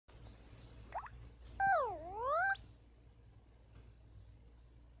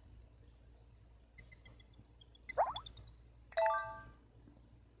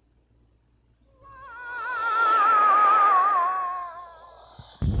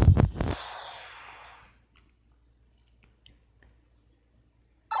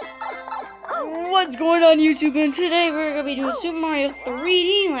What's going on, YouTube? And today we're going to be doing Super Mario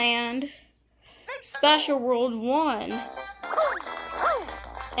 3D Land Special World 1.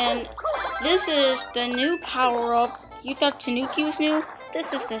 And this is the new power-up. You thought Tanuki was new?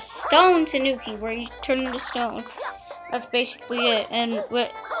 This is the Stone Tanuki, where you turn into stone. That's basically it. And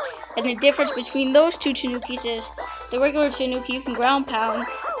the difference between those two Tanukis is the regular Tanuki you can ground pound,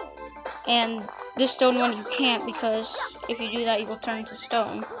 and the stone one you can't, because if you do that you will turn into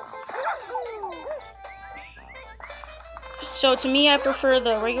stone. So to me, I prefer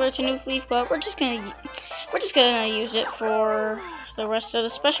the regular Tanuki, but we're just gonna use it for the rest of the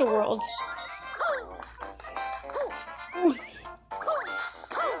special worlds.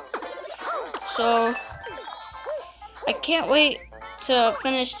 So I can't wait to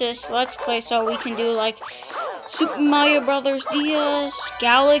finish this Let's Play so we can do like Super Mario Brothers DS,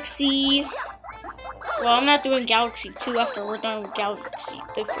 Galaxy. Well, I'm not doing Galaxy 2 after we're done with Galaxy,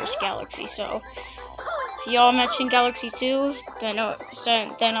 the first Galaxy. So if y'all mention Galaxy 2, then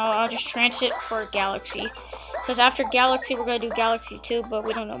I'll just trans it for Galaxy. Because after Galaxy, we're going to do Galaxy 2, but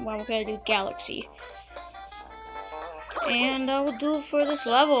we don't know when we're going to do Galaxy. And I will do it for this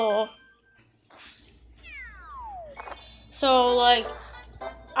level. So, like,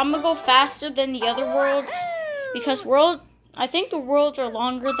 I'm going to go faster than the other worlds. Because I think the worlds are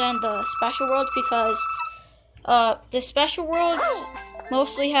longer than the special worlds, because the special worlds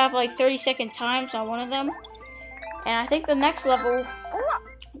mostly have like 30-second times on one of them. And I think the next level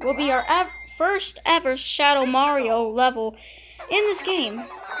will be our first ever Shadow Mario level in this game.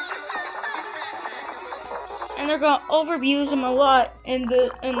 And they're gonna overuse them a lot in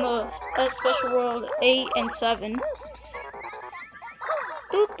the special world 8 and 7.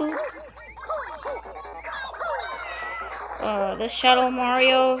 Boop, boop. This Shadow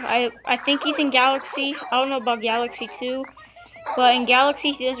Mario, I think he's in Galaxy. I don't know about Galaxy 2. But in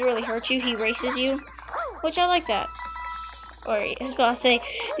Galaxy, he doesn't really hurt you. He races you, which I like that. Alright, I was about to say,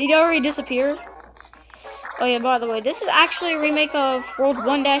 did he already disappear? Oh yeah, by the way, this is actually a remake of World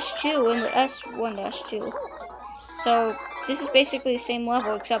 1-2 and the S1-2. So, this is basically the same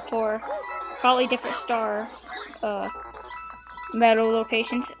level, except for probably different star metal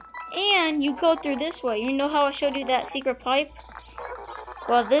locations. And you go through this way. You know how I showed you that secret pipe?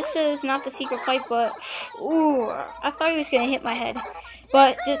 Well, this is not the secret pipe, but ooh, I thought he was gonna hit my head.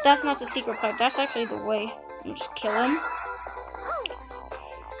 But that's not the secret pipe. That's actually the way. Just kill him.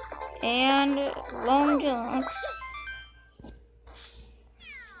 And long jump.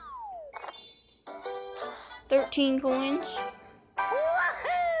 $13 coins.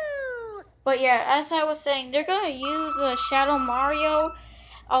 But yeah, as I was saying, they're gonna use the Shadow Mario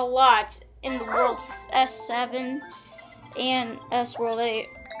a lot in the World S7 and S World 8.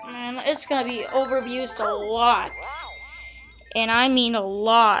 Man, it's gonna be overused a lot. And I mean a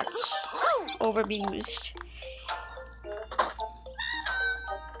lot overused.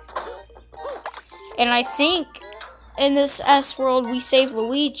 And I think in this S World we save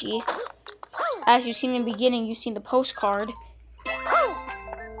Luigi. As you've seen in the beginning, you've seen the postcard.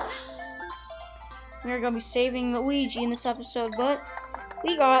 We're gonna be saving Luigi in this episode, but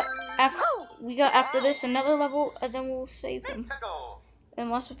we got after this another level, and then we'll save him.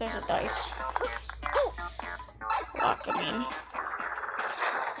 Unless if there's a dice. Lock him in.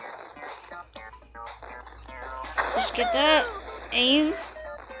 Just get that. Aim.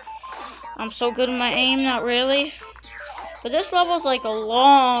 I'm so good at my aim, not really. But this level is like a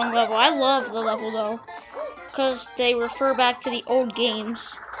long level. I love the level though, because they refer back to the old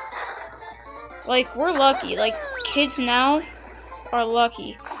games. Like, we're lucky. Like, kids now are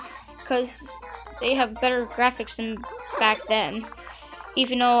lucky, because they have better graphics than back then.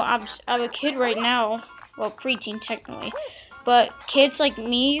 Even though I'm a kid right now, well, preteen technically, but kids like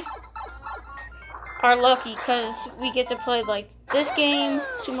me are lucky because we get to play like this game,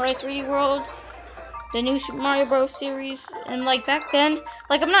 Super Mario 3D World, the new Super Mario Bros. Series, and like back then,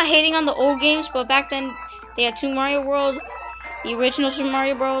 like I'm not hating on the old games, but back then they had Super Mario World, the original Super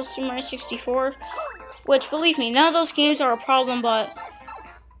Mario Bros., Super Mario 64, which believe me, none of those games are a problem, but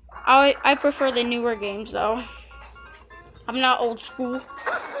I prefer the newer games though. I'm not old school.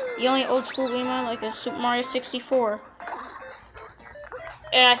 The only old school game I like is Super Mario 64.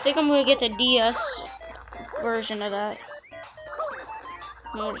 And I think I'm going to get the DS version of that.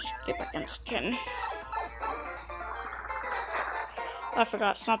 I'll just get back in. Just kidding. I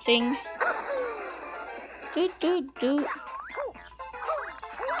forgot something.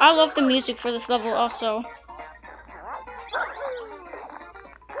 I love the music for this level also.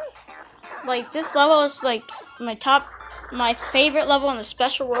 Like, this level is like my top my favorite level in the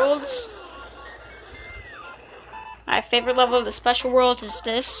special worlds. My favorite level of the special worlds is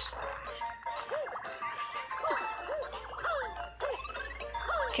this.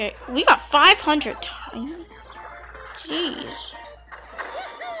 Okay, we got 500 times. Jeez.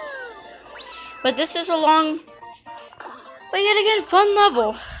 But this is a long, but yet again, fun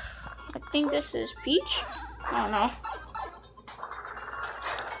level. I think this is Peach. I don't know.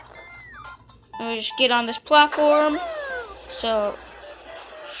 Let me just get on this platform. So,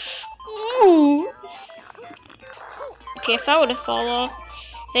 ooh. Okay, if I would have fallen off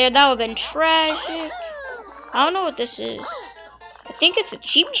there, that would have been tragic. I don't know what this is. I think it's a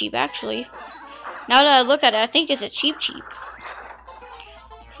Cheep Cheep, actually. Now that I look at it, I think it's a Cheep Cheep.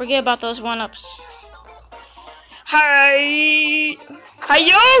 Forget about those one-ups. Hi!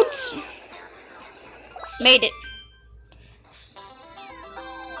 Hi-yote! Made it.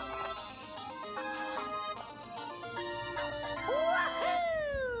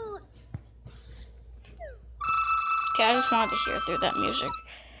 Okay, I just wanted to hear through that music.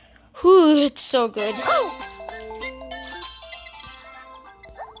 Whew, it's so good.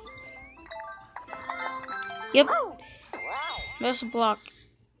 Yep. There's a block.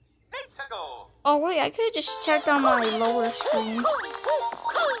 Oh wait, I could have just checked on my lower screen.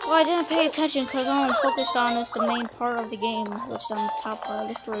 Well, I didn't pay attention because all I'm focused on is the main part of the game, which is on the top part of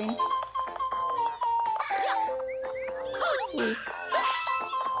the screen. Ooh.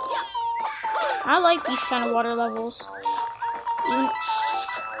 I like these kind of water levels.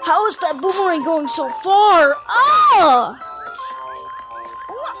 How is that boomerang going so far? Ah!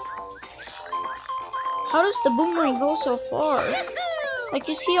 How does the boomerang go so far? Like,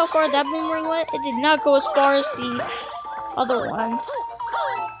 you see how far that boomerang went? It did not go as far as the other one.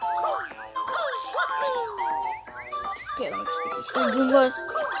 Okay, let me just get these 3 Goombas.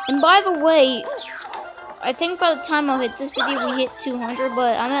 And by the way, I think by the time I'll hit this video, we hit 200,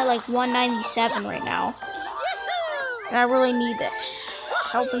 but I'm at like 197 right now. And I really need that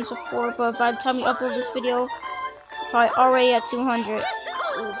help and support, but by the time we upload this video, probably already at 200.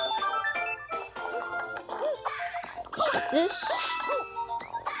 Ooh. Just get this.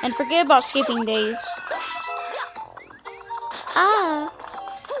 And forget about skipping days. Ah.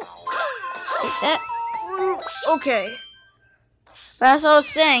 Let's take that. Okay. But as I was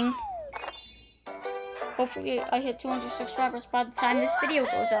saying, hopefully I hit 200 subscribers by the time this video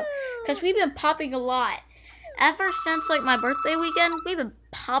goes up. Because we've been popping a lot. Ever since like my birthday weekend, we've been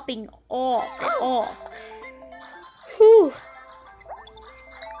popping off and off. Whew.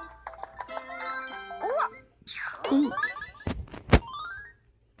 Ooh.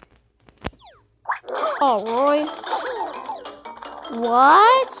 Oh, Roy.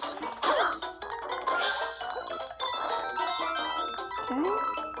 What?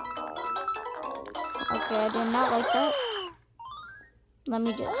 Okay, I did not like that. Let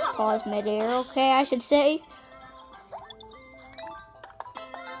me just pause midair, okay, I should say.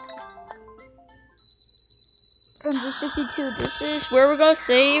 Ranger 62, this is where we're gonna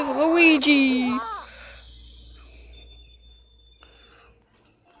save Luigi.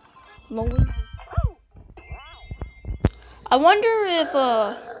 Luigi. I wonder if,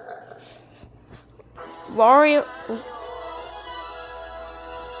 Wario...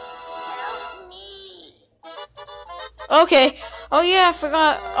 Okay. Oh yeah, I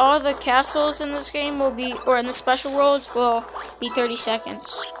forgot. All the castles in this game will be, or in the special worlds, will be 30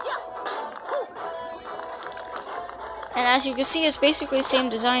 seconds. And as you can see, it's basically the same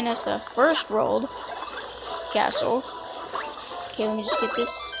design as the first world castle. Okay, let me just get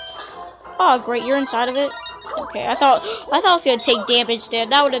this. Oh, great, you're inside of it. Okay, I thought I was gonna take damage there.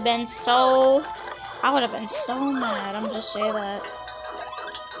 That would have been so. I would have been so mad. I'm just saying that.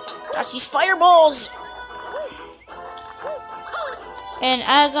 That's these fireballs. And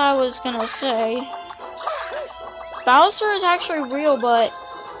as I was gonna say, Bowser is actually real, but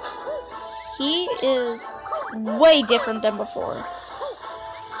he is way different than before.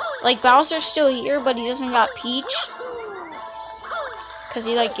 Like, Bowser's still here, but he doesn't got Peach. Because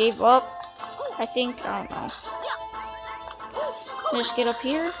he, like, gave up. I think, I don't know. Just get up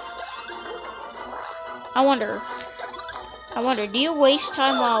here. I wonder, do you waste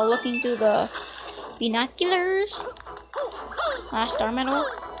time while looking through the binoculars? Last star medal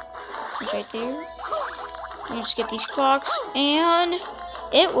is right there. Let me just get these clocks, and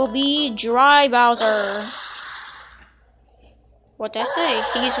it will be Dry Bowser. What'd I say?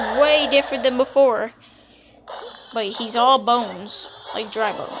 He's way different than before, but he's all bones, like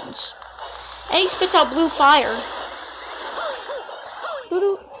dry bones, and he spits out blue fire.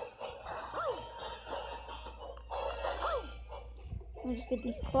 Doo-doo. Let me just get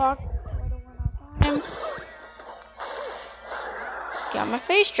these clocks. Get out my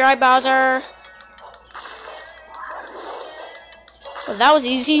face, Dry Bowser. Well, that was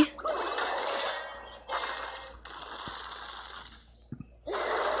easy.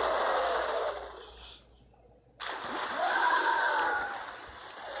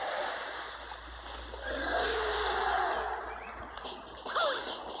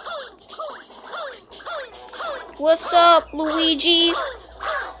 What's up, Luigi?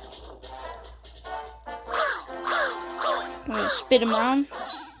 I'm gonna spit him around.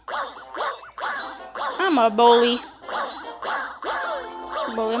 I'm a bully.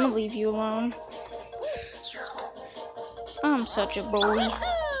 Bully, I'm gonna leave you alone. I'm such a bully.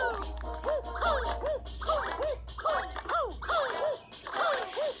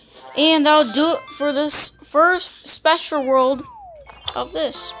 And that'll do it for this first special world of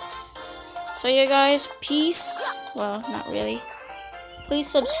this. So yeah guys, peace. Well, not really. Please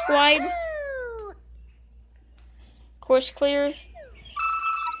subscribe. Course clear.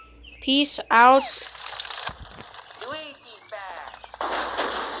 Peace out. Luigi back.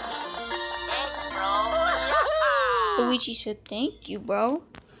 Luigi said thank you, bro.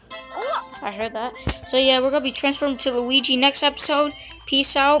 I heard that. So yeah, we're gonna be transformed to Luigi next episode.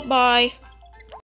 Peace out. Bye.